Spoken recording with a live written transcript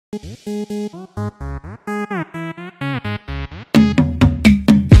I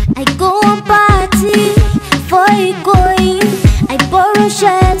go on party for Ikoyi. I borrow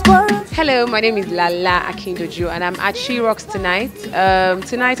shirts, Hello, my name is Lala Akindoju and I'm at She Rocks tonight.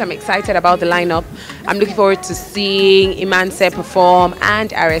 Tonight I'm excited about the lineup. I'm looking forward to seeing Imanse perform and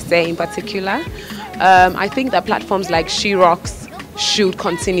RSA in particular. I think that platforms like She Rocks should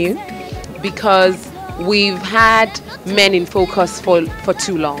continue because we've had men in focus for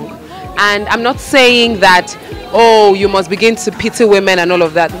too long. And I'm not saying that, oh, you must begin to pity women and all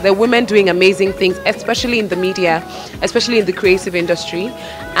of that. There are women doing amazing things, especially in the media, especially in the creative industry.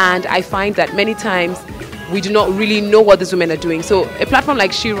 And I find that many times we do not really know what these women are doing. So a platform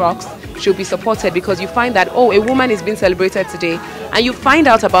like She Rocks should be supported because you find that, oh, a woman is being celebrated today. And you find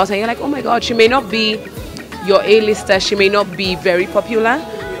out about her and you're like, oh my God, she may not be your A-lister, she may not be very popular.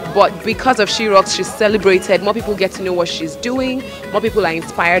 But because of She Rocks, she's celebrated. More people get to know what she's doing. More people are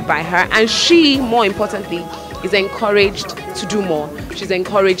inspired by her. And she, more importantly, is encouraged to do more. She's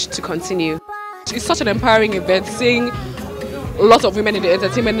encouraged to continue. It's such an empowering event, seeing a lot of women in the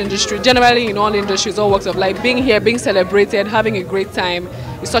entertainment industry, generally in all industries, all walks of life, being here, being celebrated, having a great time.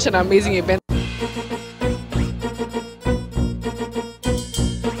 It's such an amazing event.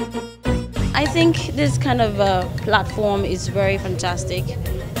 I think this kind of platform is very fantastic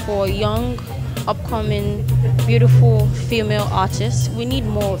for young, upcoming, beautiful female artists. We need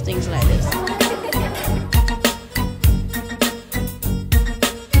more of things like this.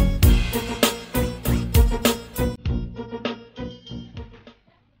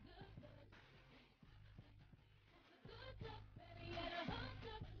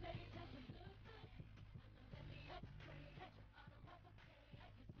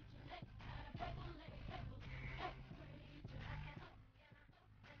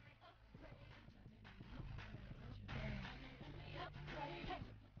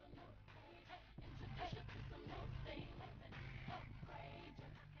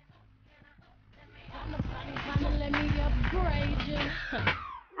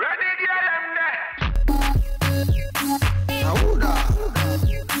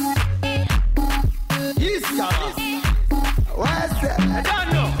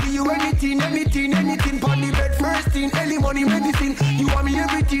 Anything for the bed first thing, early money medicine. You want me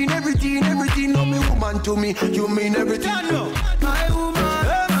everything. No me woman to me, you mean everything. My woman,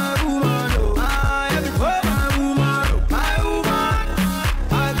 my woman, oh. My woman, my woman,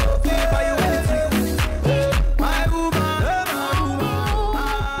 I go pay for you anything. My woman,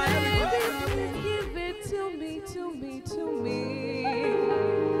 Give it to me.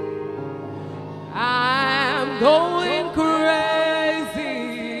 I'm going crazy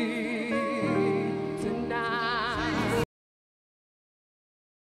tonight.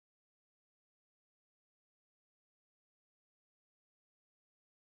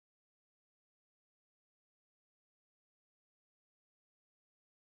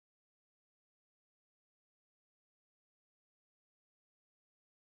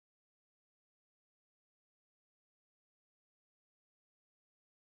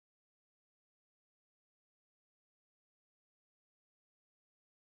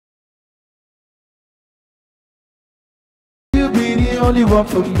 you be the only one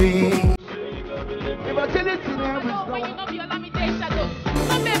for me.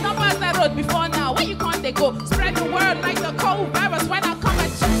 Road before now, where you can't they go? Spread the word like the cold virus. When I come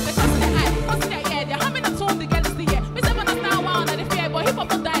and check the cuss in the eye, cuss in their ear, they're humming a tune together the year. We say when I stand one and the fear, but hip hop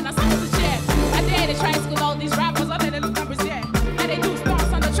don't die, and I stand with the chair. And there they try to school all these rappers, all they look numbers here. And they do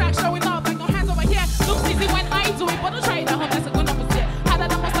stunts on the track, showing off like no hands over here. Looks easy when I do it, but don't try it at home, that's a good number here. How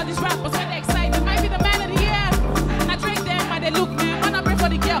that most of these rappers when they excited, might be the man of the year. And I drink them, and they look man, when I pray for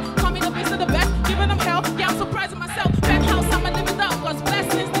the girl, call me the best of the best, giving them hell. Yeah, I'm surprising myself. Penthouse, I'ma live it up, cause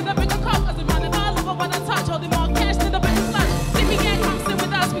blessings to the bigger cup, cause we running all over when I touch, holding more cash to the bigger flush. See me gang, come sit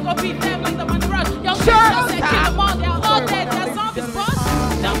with us, we gon' beat them like the money rush. Yo, kill them all, they're all dead, they're zombies, boss.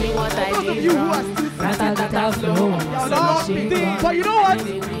 Tell me what I did wrong. But you know what?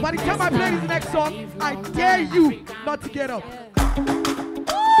 By the time I play this next song, I dare you not to get up.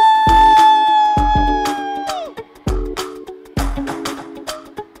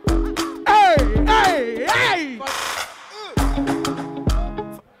 Hey!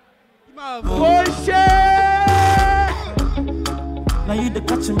 Push it! Now you the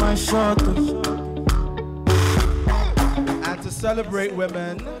catch my shot. And to celebrate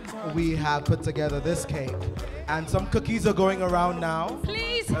women, we have put together this cake. And some cookies are going around now.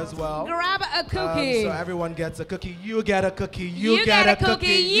 Please as well. grab a cookie. So everyone gets a cookie. You get a cookie. You get get a a cookie.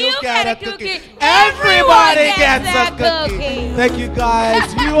 cookie. You You get get a a cookie. cookie. Everybody Everyone gets gets a a cookie. cookie. Thank you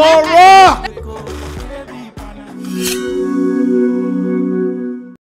guys. You all rock.